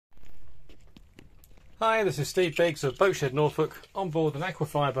Hi, this is Steve Biggs of Boatshed Norfolk on board an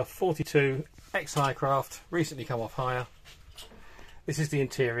Aquafibre 42 ex-hire craft, recently come off hire. This is the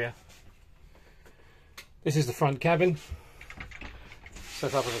interior. This is the front cabin,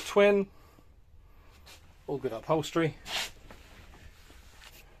 set up as a twin, all good upholstery,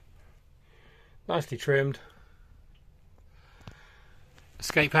 nicely trimmed.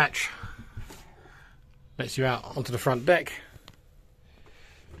 Escape hatch lets you out onto the front deck.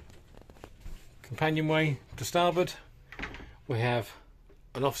 Companionway to starboard, we have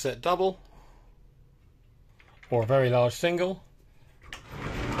an offset double or a very large single,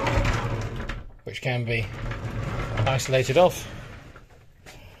 which can be isolated off.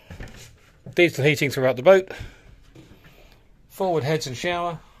 Diesel heating throughout the boat, forward heads and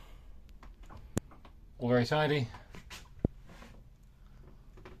shower, all very tidy.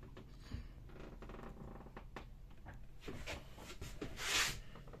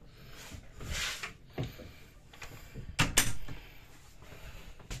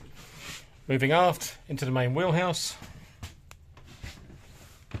 Moving aft into the main wheelhouse.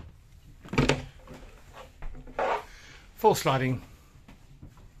 Full sliding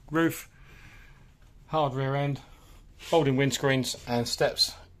roof, hard rear end, folding windscreens and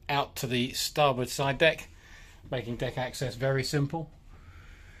steps out to the starboard side deck, making deck access very simple.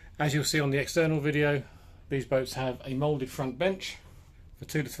 As you'll see on the external video, these boats have a moulded front bench for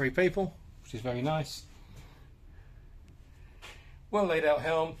 2 to 3 people, which is very nice. Well laid out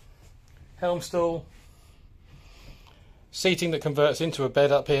helm stool, seating that converts into a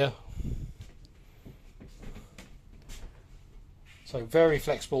bed up here, so very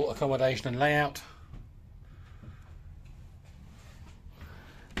flexible accommodation and layout.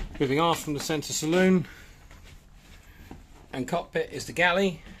 Moving aft from the centre saloon and cockpit is the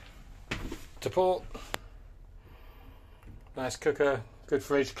galley to port. Nice cooker, good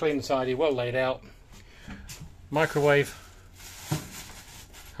fridge, clean and tidy, well laid out. Microwave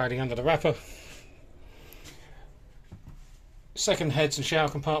hiding under the wrapper. Second heads and shower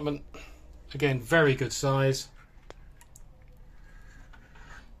compartment, again very good size.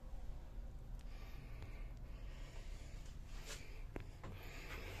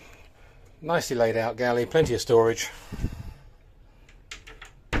 Nicely laid out galley, plenty of storage.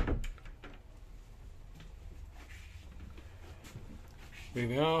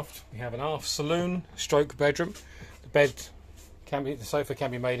 Moving aft, we have an aft saloon stroke bedroom. The sofa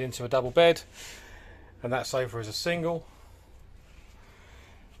can be made into a double bed, and that sofa is a single.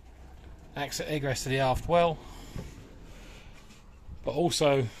 Exit egress to the aft well, but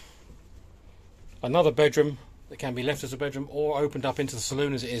also another bedroom that can be left as a bedroom or opened up into the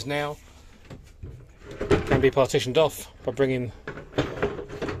saloon as it is now. Can be partitioned off by bringing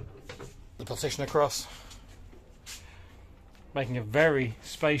the partition across, making a very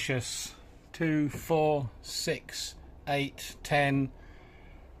spacious 2, 4, 6, 8, 10,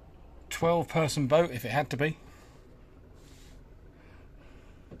 12 person boat if it had to be.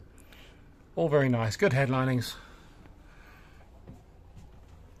 All very nice, good headlinings.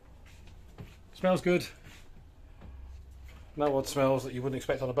 Smells good. No odd smells that you wouldn't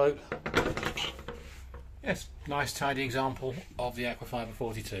expect on a boat. Yes, nice tidy example of the Aquafibre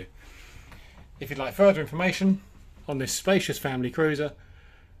 42. If you'd like further information on this spacious family cruiser,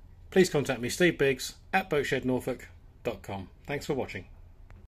 please contact me, Steve Biggs, at boatshednorfolk.com. Thanks for watching.